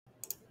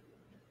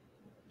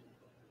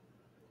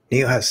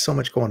NIO has so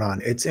much going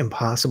on. It's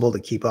impossible to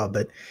keep up,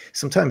 but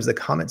sometimes the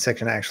comment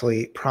section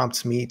actually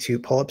prompts me to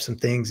pull up some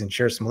things and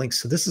share some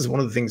links. So this is one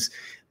of the things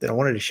that I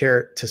wanted to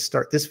share to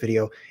start this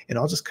video, and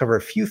I'll just cover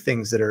a few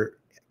things that are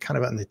kind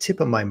of on the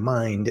tip of my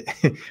mind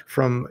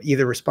from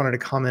either responding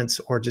to comments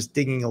or just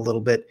digging a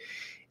little bit.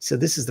 So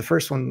this is the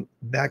first one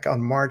back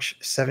on March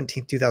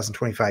 17th,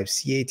 2025,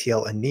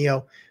 CATL and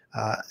NIO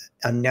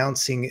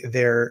announcing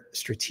their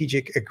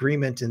strategic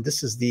agreement. And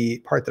this is the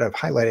part that I've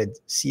highlighted.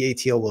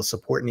 CATL will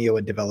support NIO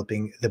in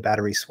developing the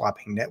battery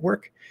swapping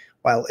network,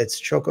 while its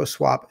Choco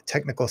Swap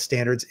technical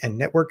standards and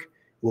network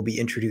will be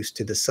introduced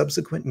to the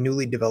subsequent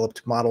newly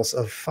developed models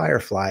of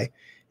Firefly,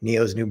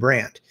 NIO's new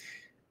brand.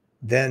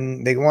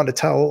 Then they want to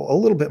tell a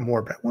little bit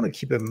more, but I want to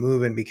keep it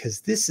moving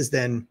because this is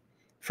then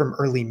from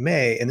early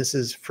May, and this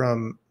is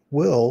from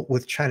Will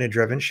with China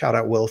Driven. Shout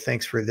out, Will.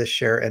 Thanks for this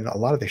share and a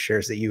lot of the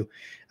shares that you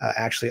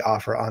actually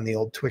offer on the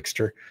old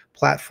Twixter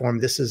platform.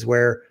 This is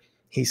where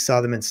he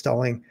saw them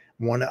installing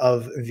one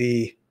of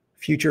the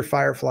future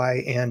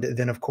Firefly, and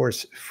then, of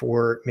course,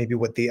 for maybe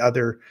what the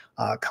other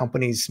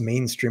companies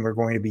mainstream are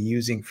going to be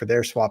using for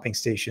their swapping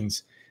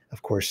stations.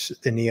 Of course,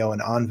 the NIO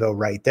and Onvo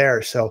right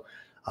there. So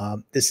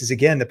this is,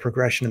 again, the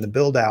progression and the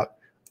build out.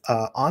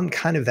 On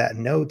kind of that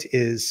note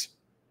is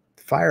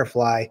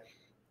Firefly,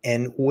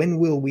 and when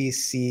will we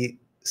see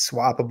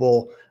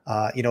swappable,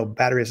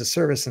 battery as a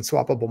service and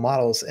swappable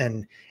models?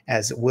 And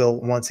as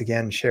Will once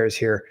again shares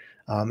here,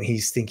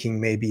 he's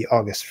thinking maybe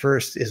August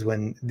 1st is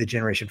when the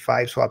Generation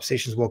 5 swap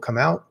stations will come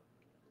out.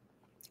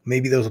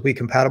 Maybe those will be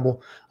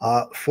compatible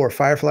for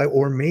Firefly,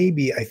 or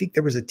maybe I think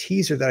there was a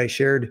teaser that I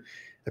shared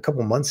a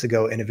couple months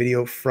ago in a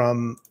video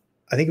from,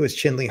 I think it was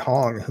Chin Lee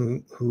Hong,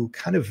 who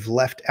kind of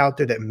left out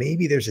there that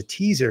maybe there's a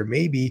teaser,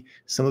 maybe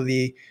some of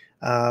the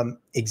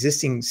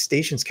existing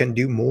stations can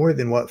do more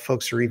than what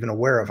folks are even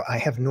aware of. I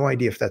have no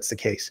idea if that's the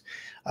case.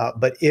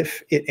 But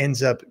if it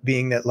ends up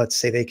being that, let's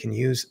say they can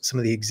use some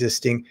of the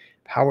existing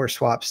power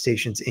swap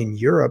stations in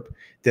Europe,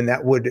 then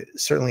that would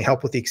certainly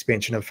help with the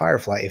expansion of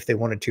Firefly if they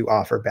wanted to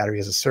offer battery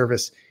as a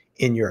service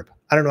in Europe.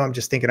 I don't know. I'm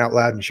just thinking out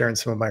loud and sharing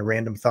some of my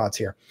random thoughts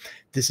here.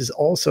 This is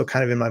also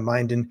kind of in my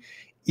mind. And,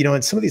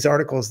 in some of these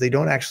articles, they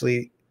don't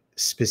actually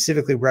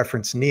specifically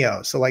reference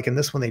NIO. So like in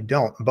this one, they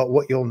don't. But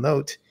what you'll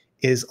note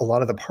is a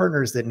lot of the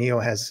partners that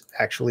NIO has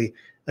actually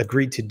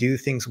agreed to do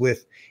things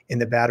with in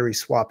the battery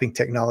swapping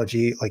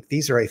technology. Like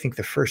these are, I think,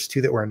 the first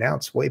two that were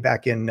announced way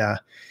back in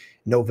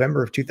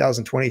November of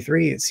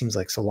 2023. It seems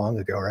like so long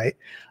ago, right?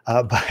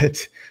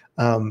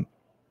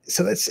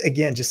 So that's,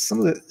 again, just some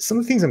of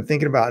the things I'm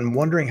thinking about and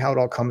wondering how it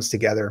all comes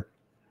together.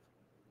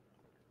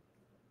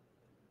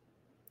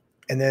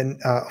 And then,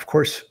 of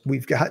course,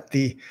 we've got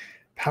the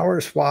power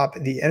swap,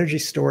 the energy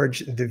storage,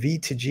 the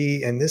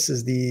V2G, and this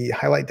is the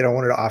highlight that I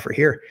wanted to offer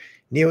here.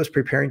 NIO is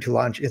preparing to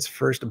launch its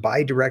first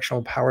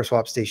bi-directional power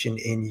swap station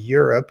in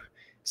Europe.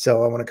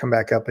 So I want to come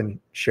back up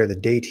and share the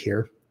date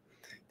here.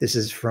 This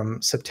is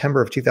from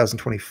September of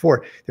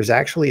 2024. There's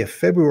actually a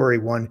February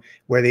one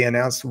where they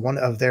announced one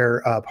of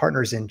their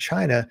partners in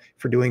China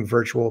for doing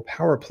virtual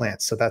power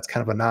plants. So that's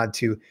kind of a nod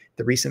to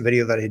the recent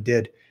video that I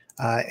did.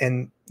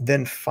 And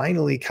then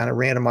finally, kind of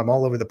random, I'm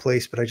all over the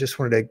place, but I just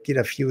wanted to get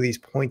a few of these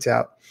points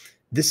out.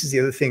 This is the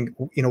other thing,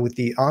 with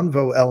the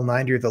Onvo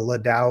L90 or the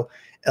Ladao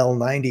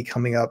L90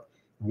 coming up,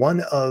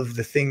 one of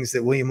the things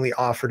that William Lee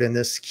offered in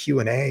this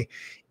Q&A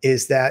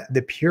is that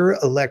the pure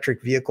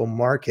electric vehicle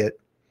market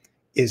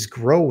is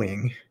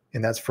growing,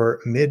 and that's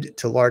for mid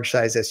to large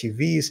size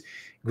SUVs,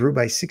 grew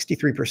by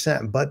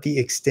 63%, but the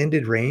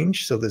extended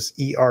range, so this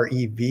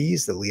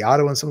EREVs, the Li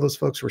Auto and some of those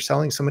folks were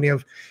selling so many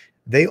of,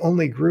 they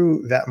only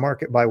grew that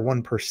market by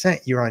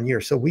 1% year on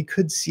year. So we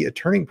could see a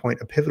turning point,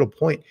 a pivotal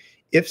point.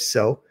 If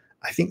so,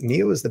 I think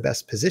NIO is the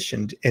best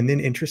positioned. And then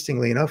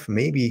interestingly enough,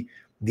 maybe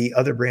the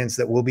other brands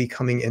that will be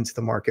coming into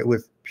the market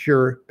with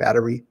pure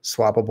battery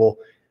swappable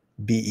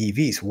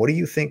BEVs. What do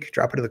you think?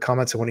 Drop it in the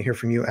comments. I want to hear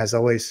from you. As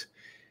always,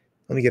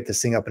 let me get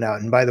this thing up and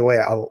out. And by the way,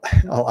 I'll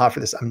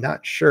offer this. I'm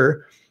not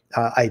sure.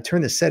 I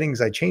turned the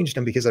settings, I changed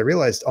them because I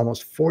realized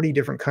almost 40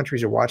 different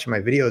countries are watching my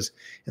videos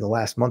in the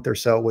last month or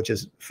so, which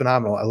is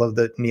phenomenal. I love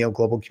the NIO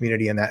global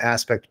community in that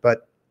aspect,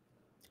 but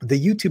the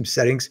YouTube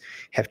settings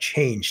have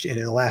changed. And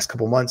in the last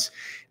couple months,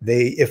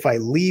 if I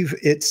leave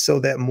it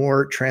so that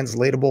more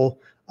translatable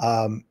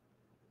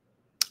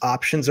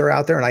options are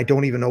out there, and I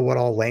don't even know what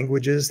all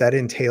languages that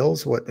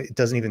entails, it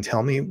doesn't even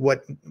tell me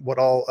what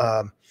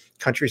all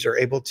countries are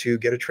able to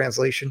get a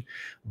translation,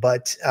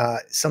 but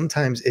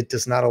sometimes it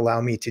does not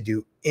allow me to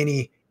do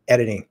any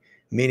editing,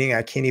 meaning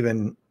I can't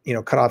even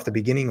cut off the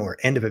beginning or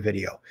end of a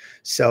video.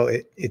 So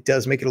it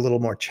does make it a little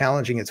more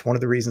challenging. It's one of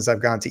the reasons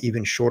I've gone to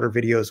even shorter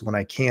videos when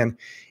I can,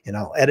 and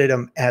I'll edit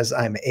them as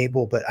I'm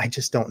able, but I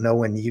just don't know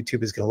when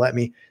YouTube is going to let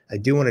me. I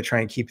do want to try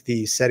and keep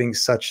the settings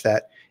such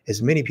that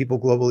as many people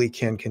globally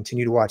can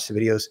continue to watch the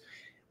videos,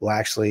 will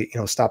actually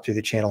stop through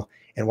the channel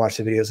and watch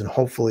the videos, and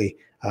hopefully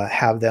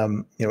have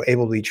them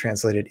able to be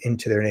translated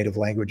into their native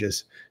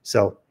languages.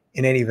 So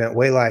in any event,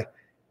 Waylai,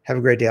 have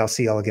a great day. I'll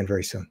see y'all again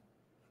very soon.